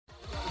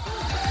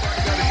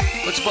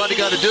What's a body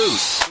gotta do?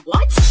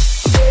 What?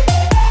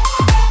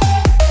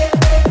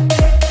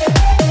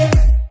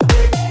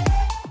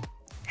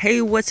 Hey,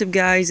 what's up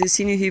guys, it's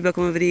Cinou here back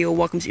on my video.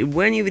 Welcome to a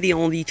brand new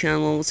video on the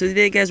channel. So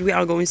today guys, we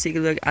are going to take a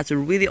look at a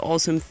really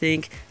awesome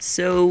thing.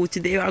 So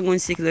today we are going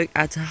to take a look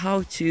at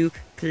how to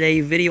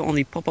play video on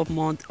the pop-up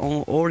mode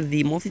or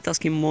the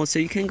multitasking mode, so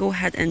you can go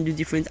ahead and do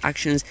different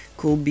actions.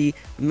 Could be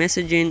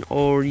messaging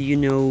or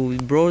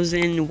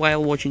browsing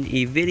while watching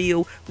a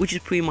video, which is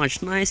pretty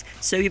much nice.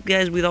 So if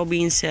guys, without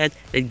being said,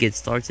 let's get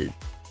started.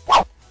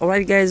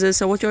 Alright guys,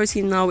 so what you are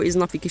seeing now is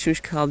an application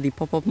which is called the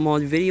Popup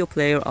Mod Video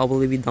Player. I will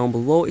leave it down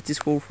below. It is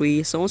for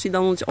free. So once you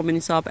download it, open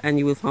it up, and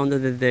you will find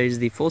out that there is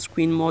the full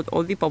screen mode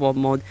or the pop-up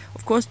mode.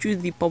 Of course, choose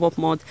the pop-up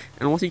mode,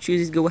 and once you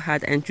choose it, go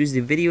ahead and choose the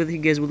video that you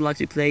guys would like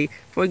to play.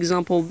 For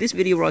example, this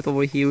video right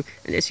over here,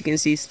 and as you can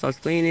see, start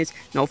playing it.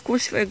 Now of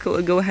course, if I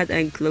go ahead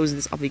and close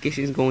this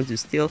application, is going to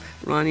still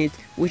run it,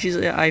 which is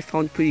I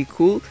found pretty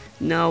cool.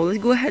 Now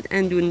let's go ahead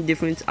and do a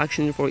different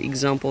action. For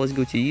example, let's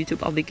go to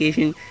YouTube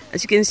application.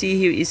 As you can see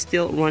here, it's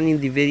still running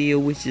the video,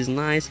 which is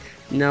nice.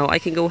 Now I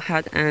can go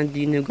ahead and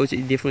go to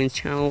a different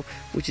channel,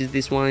 which is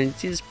this one.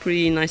 It is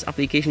pretty nice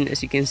application.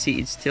 As you can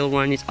see, it's still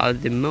running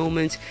at the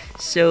moment.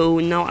 So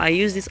now I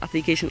use this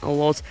application a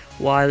lot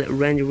while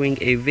rendering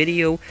a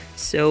video.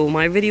 So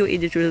my video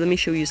editor, let me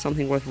show you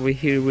something right over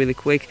here really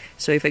quick.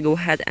 So if I go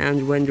ahead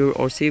and render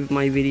or save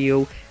my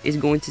video, it's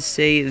going to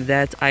say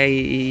that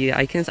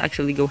I can't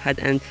actually go ahead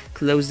and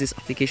close this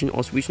application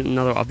or switch to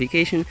another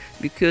application,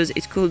 because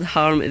it could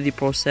harm the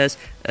process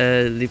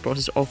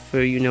of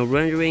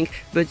rendering.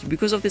 But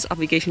because of this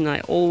application,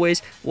 I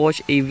always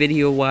watch a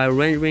video while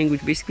rendering,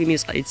 which basically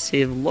means I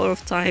save a lot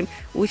of time,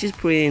 which is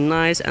pretty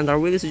nice. And I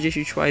really suggest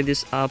you try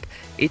this app.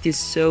 It is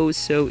so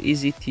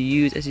easy to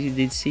use, as you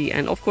did see.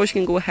 And of course,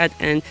 you can go ahead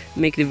and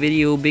make the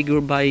video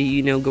bigger by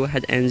go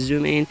ahead and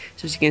zoom in.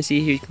 So as you can see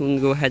here, you can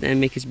go ahead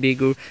and make it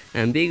bigger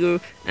and bigger.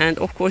 And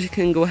of course, you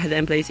can go ahead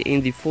and play it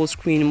in the full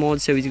screen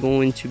mode, so it's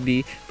going to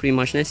be pretty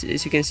much nice.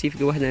 As you can see, if you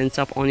go ahead and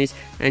tap on it,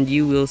 and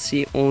you will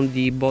see on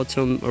the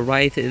bottom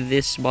right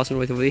this button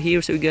right over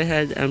here. So you go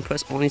ahead and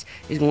press on it.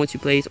 It's going to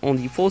play it on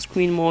the full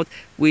screen mode,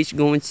 which is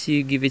going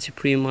to give it a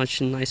pretty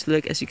much nice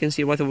look, as you can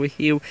see right over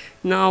here.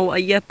 Now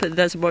yep,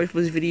 that's about it for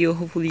this video.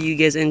 Hopefully you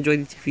guys enjoyed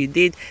it. If you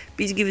did,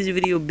 please give this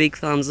video a big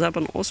thumbs up,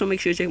 and also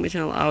make sure to check my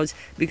channel out,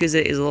 because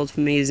there is a lot of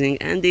amazing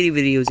and daily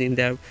videos in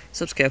there.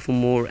 Subscribe for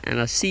more, and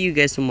I'll see you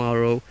guys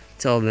tomorrow.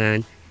 Till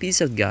then, peace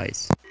out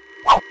guys.